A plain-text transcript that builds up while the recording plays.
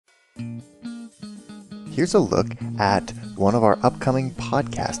Here's a look at one of our upcoming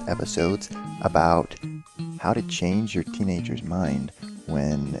podcast episodes about how to change your teenager's mind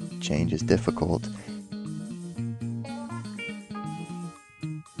when change is difficult.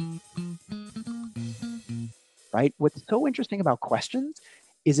 Right? What's so interesting about questions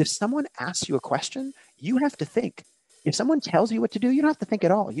is if someone asks you a question, you have to think. If someone tells you what to do, you don't have to think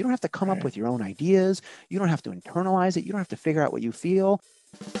at all. You don't have to come up with your own ideas. You don't have to internalize it. You don't have to figure out what you feel.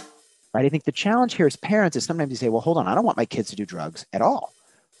 Right? I think the challenge here as parents is sometimes you say, well, hold on, I don't want my kids to do drugs at all.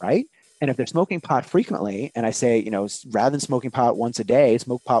 Right? And if they're smoking pot frequently, and I say, rather than smoking pot once a day,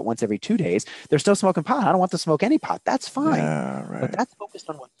 smoke pot once every 2 days, they're still smoking pot. I don't want them to smoke any pot. That's fine. Yeah, right. But that's focused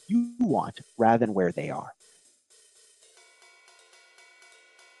on what you want rather than where they are.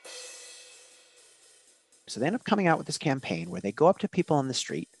 So they end up coming out with this campaign where they go up to people on the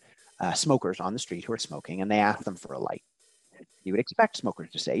street, smokers on the street who are smoking, and they ask them for a light. You would expect smokers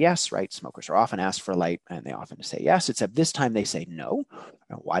to say yes, right? Smokers are often asked for a light, and they often say yes, except this time they say no.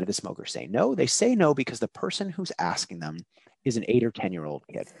 Why did the smoker say no? They say no because the person who's asking them is an 8 or 10-year-old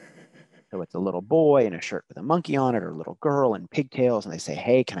kid. So it's a little boy in a shirt with a monkey on it, or a little girl in pigtails, and they say,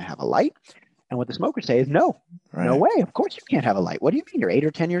 hey, can I have a light? And what the smokers say is no. Right. No way. Of course you can't have a light. What do you mean? You're 8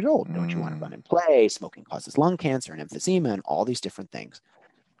 or 10 years old. Don't you want to run and play? Smoking causes lung cancer and emphysema and all these different things.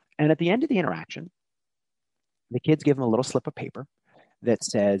 And at the end of the interaction, the kids give them a little slip of paper that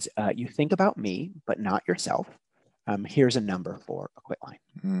says, you think about me, but not yourself. Here's a number for a quit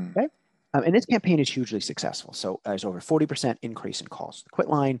line. Okay. And this campaign is hugely successful. So there's over 40% increase in calls to the quit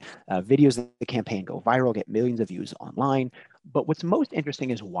line. Videos of the campaign go viral, get millions of views online. But what's most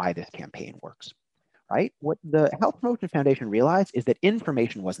interesting is why this campaign works, right? What the Health Promotion Foundation realized is that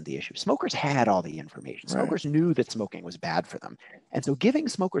information wasn't the issue. Smokers had all the information. Smokers knew that smoking was bad for them. And so giving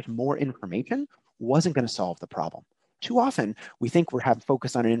smokers more information wasn't going to solve the problem. Too often, we think we're having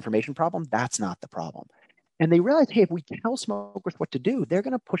focused on an information problem. That's not the problem. And they realized, hey, if we tell smokers what to do, they're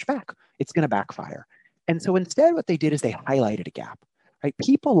going to push back. It's going to backfire. And so instead, what they did is they highlighted a gap. Right?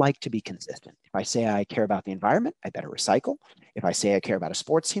 People like to be consistent. If I say I care about the environment, I better recycle. If I say I care about a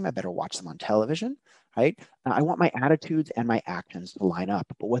sports team, I better watch them on television. Right? I want my attitudes and my actions to line up.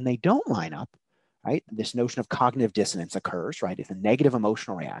 But when they don't line up, right, this notion of cognitive dissonance occurs. Right? It's a negative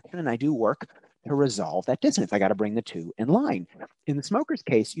emotional reaction, and I do work to resolve that dissonance. I got to bring the two in line. In the smoker's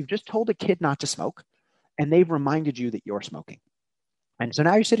case, you've just told a kid not to smoke, and they've reminded you that you're smoking. And so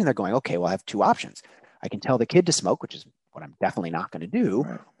now you're sitting there going, okay, well, I have two options. I can tell the kid to smoke, which is what I'm definitely not going to do,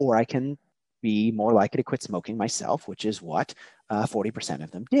 or I can be more likely to quit smoking myself, which is what 40%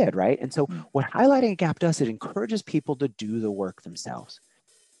 of them did, right? And so what highlighting a gap does, it encourages people to do the work themselves.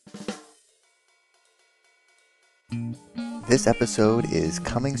 This episode is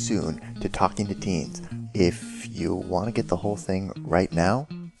coming soon to Talking to Teens. If you want to get the whole thing right now,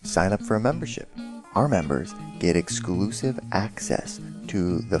 sign up for a membership. Our members get exclusive access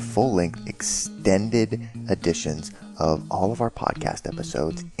to the full-length extended editions of all of our podcast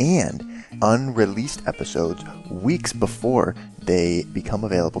episodes and unreleased episodes weeks before they become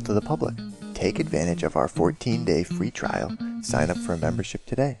available to the public. Take advantage of our 14-day free trial. Sign up for a membership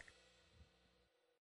today.